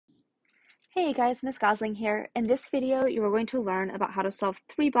Hey guys, Miss Gosling here. In this video, you are going to learn about how to solve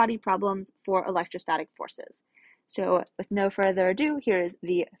three-body problems for electrostatic forces. So with no further ado, here's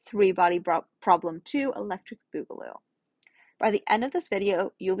the three-body problem 2 electric boogaloo. By the end of this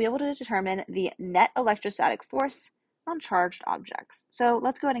video, you'll be able to determine the net electrostatic force on charged objects. So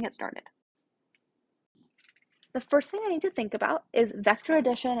let's go ahead and get started. The first thing I need to think about is vector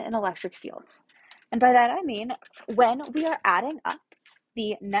addition in electric fields. And by that I mean when we are adding up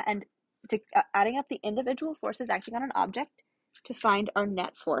the net and adding up the individual forces acting on an object to find our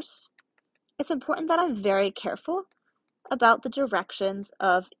net force, it's important that I'm very careful about the directions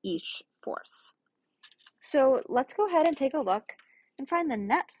of each force. So let's go ahead and take a look and find the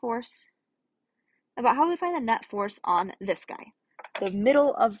net force, about how we find the net force on this guy, the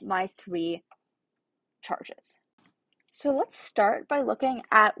middle of my three charges. So let's start by looking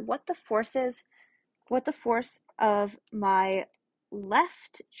at what the force of my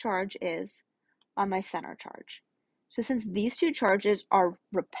left charge is on my center charge. So since these two charges are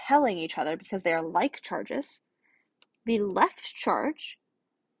repelling each other because they are like charges, the left charge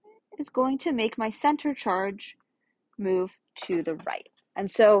is going to make my center charge move to the right.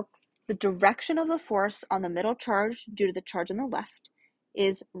 And so the direction of the force on the middle charge due to the charge on the left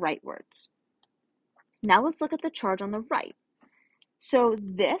is rightwards. Now let's look at the charge on the right. So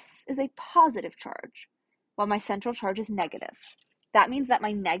this is a positive charge, while my central charge is negative. That means that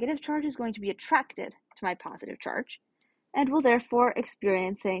my negative charge is going to be attracted to my positive charge and will therefore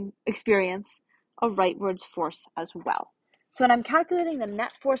experience a rightwards force as well. So when I'm calculating the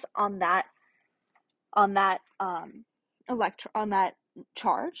net force on that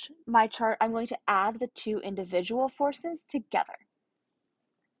charge, I'm going to add the two individual forces together.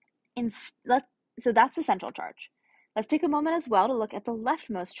 So that's the central charge. Let's take a moment as well to look at the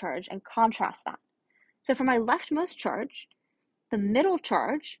leftmost charge and contrast that. So for my leftmost charge, the middle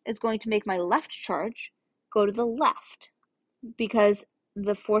charge is going to make my left charge go to the left because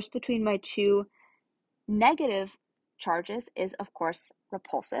the force between my two negative charges is, of course,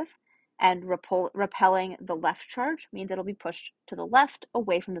 repulsive, and repelling the left charge means it'll be pushed to the left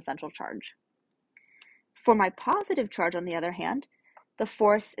away from the central charge. For my positive charge, on the other hand, the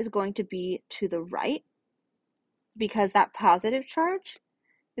force is going to be to the right because that positive charge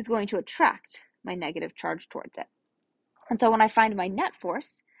is going to attract my negative charge towards it. And so when I find my net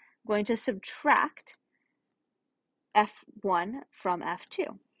force, I'm going to subtract F1 from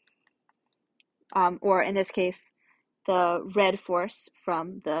F2. Or in this case, the red force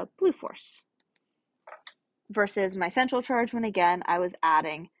from the blue force. Versus my central charge when, again, I was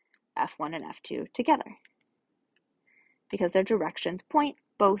adding F1 and F2 together because their directions point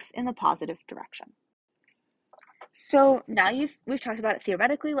both in the positive direction. So now we've talked about it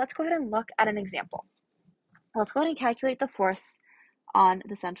theoretically. Let's go ahead and look at an example. Let's go ahead and calculate the force on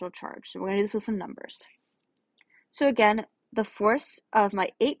the central charge. So we're going to do this with some numbers. So again, the force of my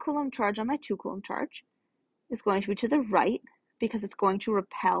 8 coulomb charge on my 2 coulomb charge is going to be to the right because it's going to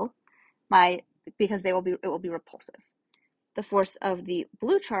repel because it will be repulsive. The force of the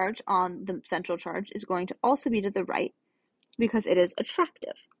blue charge on the central charge is going to also be to the right because it is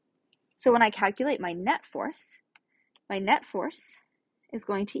attractive. So when I calculate my net force is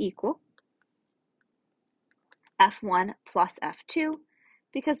going to equal F1 plus F2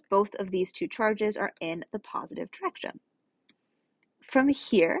 because both of these two charges are in the positive direction. From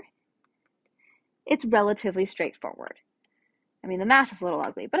here, it's relatively straightforward. I mean, the math is a little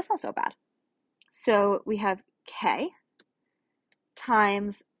ugly, but it's not so bad. So we have K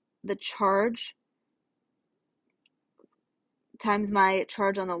times the charge times my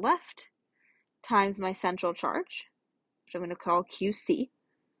charge on the left times my central charge, which I'm going to call QC,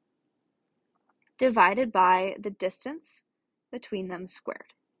 divided by the distance between them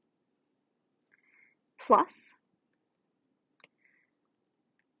squared, plus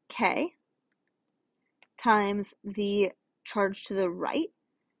K times the charge to the right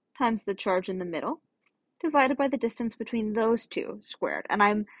times the charge in the middle, divided by the distance between those two squared. And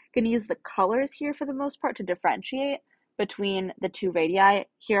I'm going to use the colors here for the most part to differentiate between the two radii.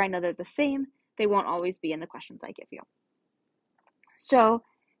 Here I know they're the same. They won't always be in the questions I give you. So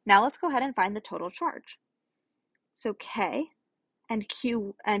now let's go ahead and find the total charge. So K and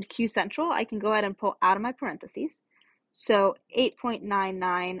Q central, I can go ahead and pull out of my parentheses. So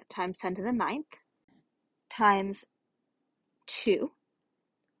 8.99 times 10 to the 9th times 2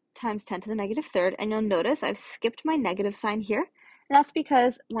 times 10 to the negative third. And you'll notice I've skipped my negative sign here. And that's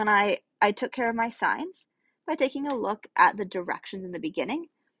because when I took care of my signs by taking a look at the directions in the beginning.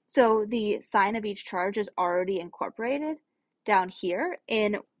 So the sign of each charge is already incorporated down here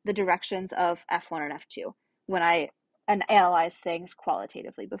in the directions of F1 and F2 when I and analyze things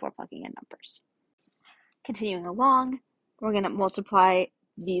qualitatively before plugging in numbers. Continuing along, we're going to multiply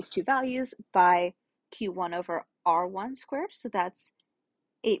these two values by q1 over r1 squared. So that's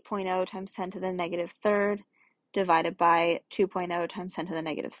 8.0 times 10 to the negative third divided by 2.0 times 10 to the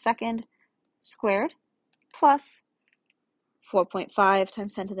negative second squared plus 4.5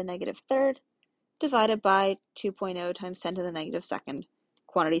 times 10 to the negative third divided by 2.0 times 10 to the negative second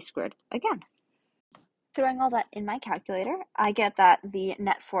quantity squared again. Throwing all that in my calculator, I get that the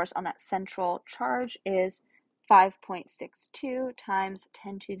net force on that central charge is 5.62 times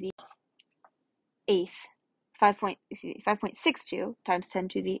 10 to the 8th, 5.62 times 10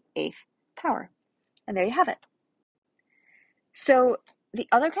 to the 8th power. And there you have it. So the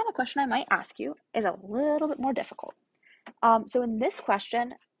other kind of question I might ask you is a little bit more difficult. So in this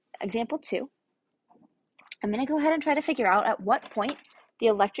question, example 2, I'm going to go ahead and try to figure out at what point the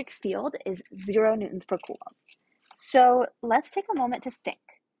electric field is 0 newtons per coulomb. So let's take a moment to think.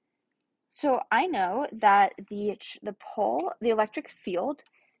 So I know that the electric field,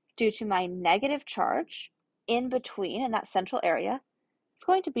 due to my negative charge in between in that central area, is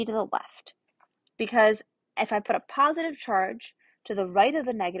going to be to the left. Because if I put a positive charge to the right of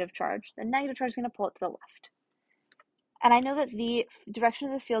the negative charge is going to pull it to the left. And I know that the direction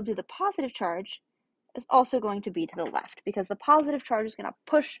of the field due to the positive charge is also going to be to the left, because the positive charge is going to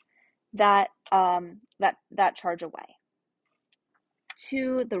push that charge away.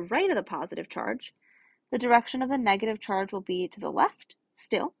 To the right of the positive charge, the direction of the negative charge will be to the left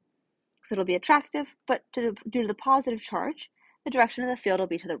still, because it'll be attractive, but due to the positive charge, the direction of the field will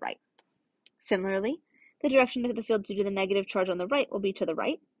be to the right. Similarly, the direction of the field due to the negative charge on the right will be to the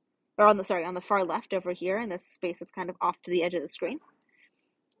right, or on the far left over here in this space that's kind of off to the edge of the screen.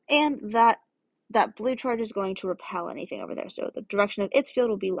 And that blue charge is going to repel anything over there, so the direction of its field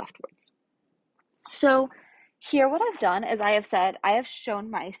will be leftwards. So here what I've done is I have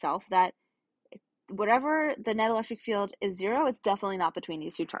shown myself that whatever the net electric field is 0, it's definitely not between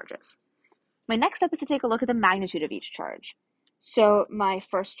these two charges. My next step is to take a look at the magnitude of each charge. So my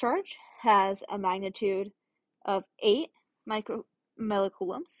first charge has a magnitude of 8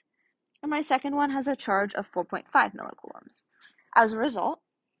 millicoulombs, and my second one has a charge of 4.5 millicoulombs. As a result,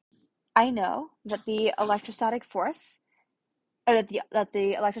 I know that the electrostatic force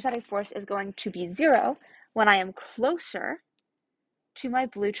is going to be 0 when I am closer to my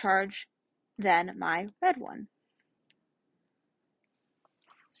blue charge than my red one.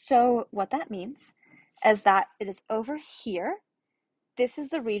 So what that means is that it is over here. This is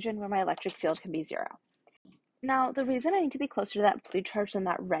the region where my electric field can be 0. Now, the reason I need to be closer to that blue charge than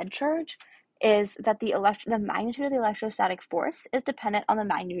that red charge is that the magnitude of the electrostatic force is dependent on the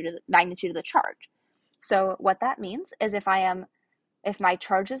magnitude of the charge. So what that means is if my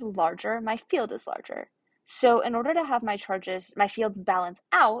charge is larger, my field is larger. So in order to have my fields balance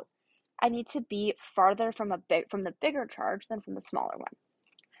out, I need to be farther from the bigger charge than from the smaller one.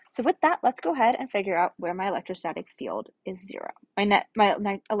 So with that, let's go ahead and figure out where my electrostatic field is 0. My net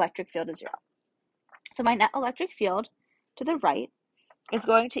electric field is 0. So my net electric field to the right is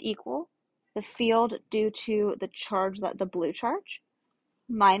going to equal the field due to the blue charge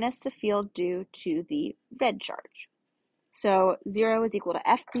minus the field due to the red charge. So 0 is equal to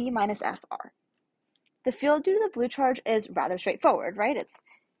FB minus FR. The field due to the blue charge is rather straightforward, right? It's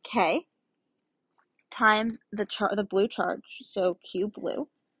K times the blue charge, so Q blue,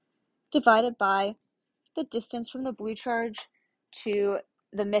 divided by the distance from the blue charge to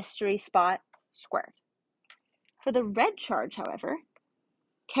the mystery spot squared. For the red charge, however,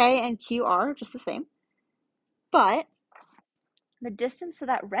 K and Q are just the same, but the distance to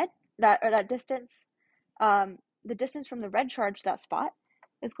the distance from the red charge to that spot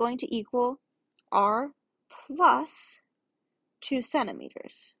is going to equal R plus 2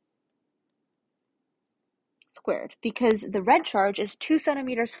 centimeters squared, because the red charge is 2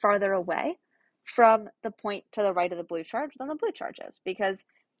 centimeters farther away from the point to the right of the blue charge than the blue charge is, because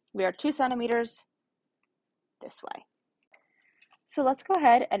we are 2 centimeters this way. So let's go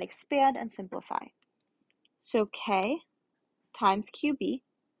ahead and expand and simplify. So K times QB,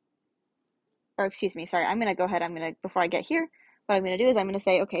 before I get here, what I'm going to do is I'm going to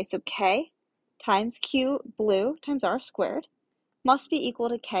say, okay, so K times Q blue times R squared must be equal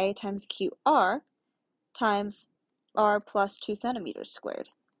to K times QR times R plus 2 centimeters squared.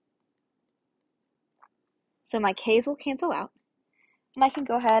 So my K's will cancel out, and I can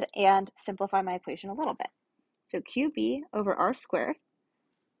go ahead and simplify my equation a little bit. So QB over R squared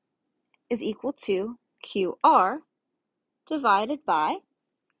is equal to QR divided by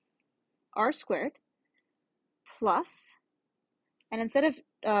R squared plus And instead of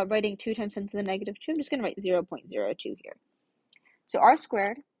writing 2 times 10 to the negative 2, I'm just going to write 0.02 here. So r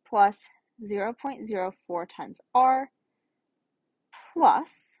squared plus 0.04 times r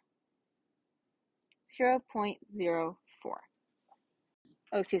plus 0.04.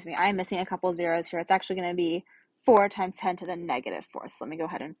 Oh, excuse me, I'm missing a couple zeros here. It's actually going to be 4 times 10 to the negative 4th. So let me go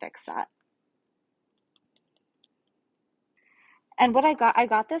ahead and fix that. And what I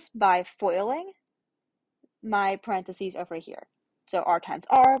got this by foiling my parentheses over here. So r times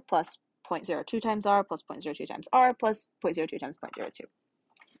r plus 0.02 times r plus 0.02 times r plus 0.02 times 0.02.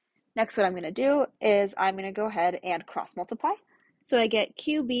 Next, what I'm going to do is I'm going to go ahead and cross multiply. So I get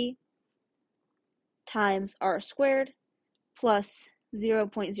qb times r squared plus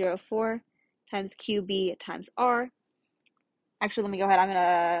 0.04 times qb times r. Actually, let me go ahead. I'm going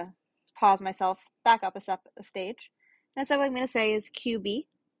to pause myself, back up a stage. And so what I'm going to say is qb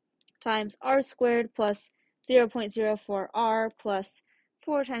times r squared plus 0.04r plus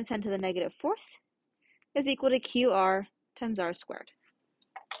 4 times 10 to the negative 4th is equal to qr times r squared.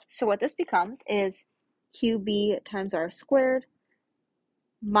 So what this becomes is qb times r squared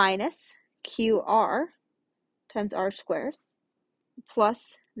minus qr times r squared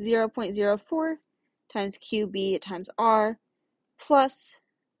plus 0.04 times qb times r plus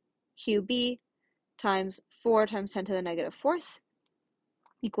qb times 4 times 10 to the negative 4th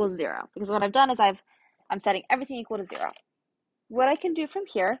equals 0. Because what I've done is I'm setting everything equal to 0. What I can do from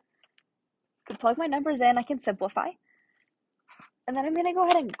here, I can plug my numbers in, I can simplify. And then I'm going to go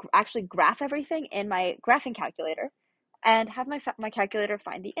ahead and actually graph everything in my graphing calculator and have my calculator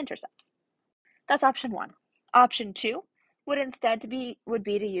find the intercepts. That's option 1. Option 2 would instead be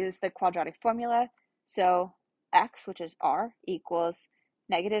to use the quadratic formula. So x, which is r, equals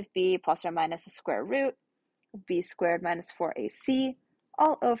negative b plus or minus the square root of b squared minus 4ac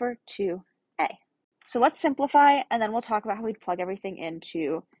all over 2a. So let's simplify, and then we'll talk about how we'd plug everything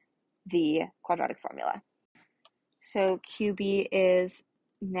into the quadratic formula. So QB is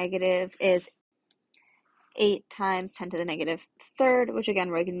 8 times 10 to the negative 3rd, which again,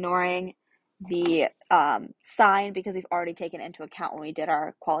 we're ignoring the sign because we've already taken into account when we did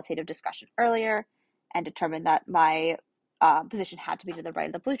our qualitative discussion earlier and determined that my position had to be to the right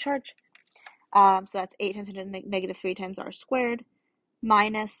of the blue charge. So that's 8 times 10 to the negative 3 times r squared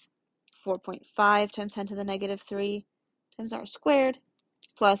minus 4.5 times 10 to the negative 3 times r squared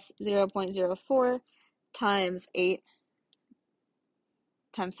plus 0.04 times 8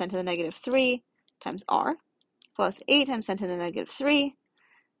 times 10 to the negative 3 times r plus 8 times 10 to the negative 3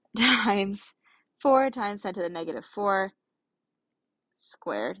 times 4 times 10 to the negative 4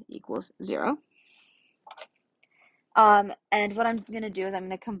 squared equals 0. And what I'm going to do is I'm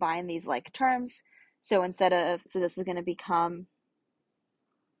going to combine these like terms. So this is going to become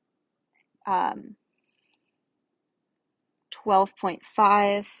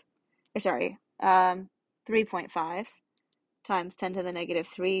 3.5 times 10 to the negative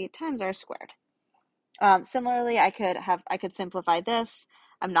 3 times r squared. Similarly, I could simplify this.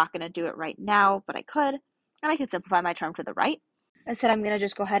 I'm not going to do it right now, but I could. And I could simplify my term to the right. Instead, I'm going to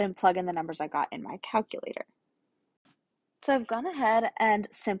just go ahead and plug in the numbers I got in my calculator. So I've gone ahead and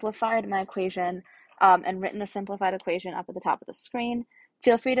simplified my equation and written the simplified equation up at the top of the screen.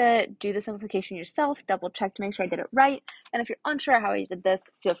 Feel free to do the simplification yourself, double check to make sure I did it right. And if you're unsure how I did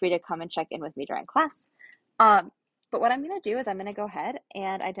this, feel free to come and check in with me during class. But what I'm going to do is I'm going to go ahead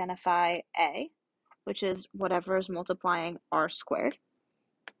and identify A, which is whatever is multiplying r squared,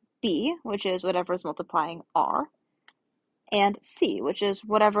 b, which is whatever is multiplying r, and c, which is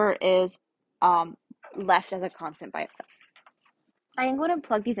whatever is left as a constant by itself. I am going to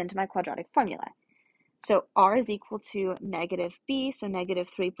plug these into my quadratic formula. So r is equal to negative b, so negative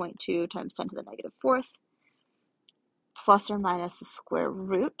 3.2 times 10 to the negative 4th, plus or minus the square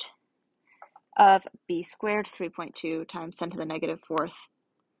root of b squared, 3.2 times 10 to the negative 4th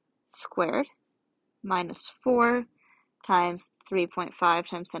squared, minus 4 times 3.5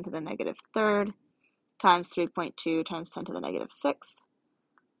 times 10 to the negative 3rd times 3.2 times 10 to the negative 6th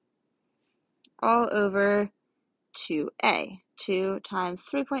all over 2a. 2 times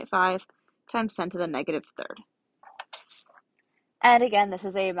 3.5 times 10 to the negative 3rd. And again, this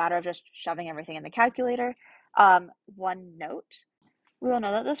is a matter of just shoving everything in the calculator. One note, we will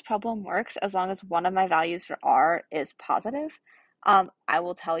know that this problem works as long as one of my values for r is positive. I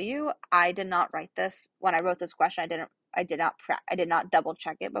will tell you, I did not write this when I wrote this question. I did not double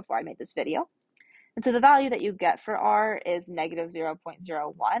check it before I made this video. And so the value that you get for r is negative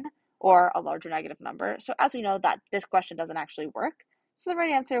 0.01 or a larger negative number. So as we know that this question doesn't actually work, so the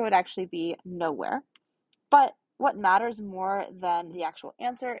right answer would actually be nowhere. But what matters more than the actual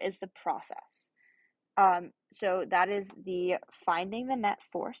answer is the process. So that is the finding the net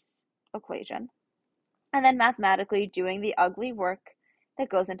force equation, and then mathematically doing the ugly work that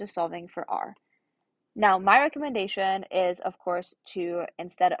goes into solving for R. Now, my recommendation is, of course, to,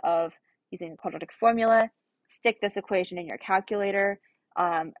 instead of using the quadratic formula, stick this equation in your calculator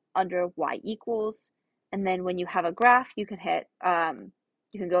under y equals, and then when you have a graph, you can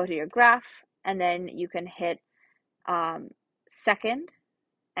you can go to your graph, and then you can hit second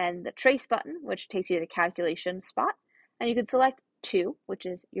and the trace button, which takes you to the calculation spot, and you can select 2, which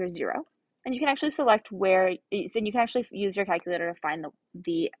is your 0, and you can actually select where, then you can actually use your calculator to find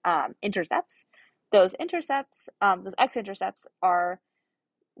the intercepts. Those intercepts, those x-intercepts are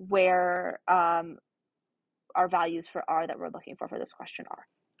where our values for r that we're looking for this question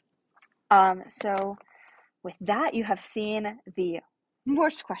are. So with that, you have seen the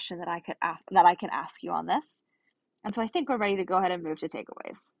worst question that I can ask you on this. And so I think we're ready to go ahead and move to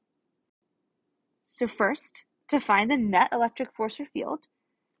takeaways. So first, to find the net electric force or field,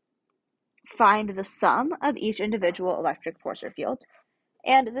 find the sum of each individual electric force or field,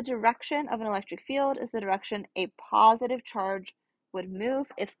 and the direction of an electric field is the direction a positive charge would move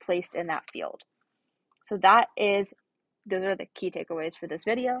if placed in that field. So those are the key takeaways for this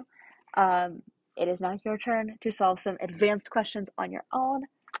video. It is now your turn to solve some advanced questions on your own.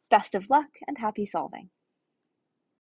 Best of luck and happy solving.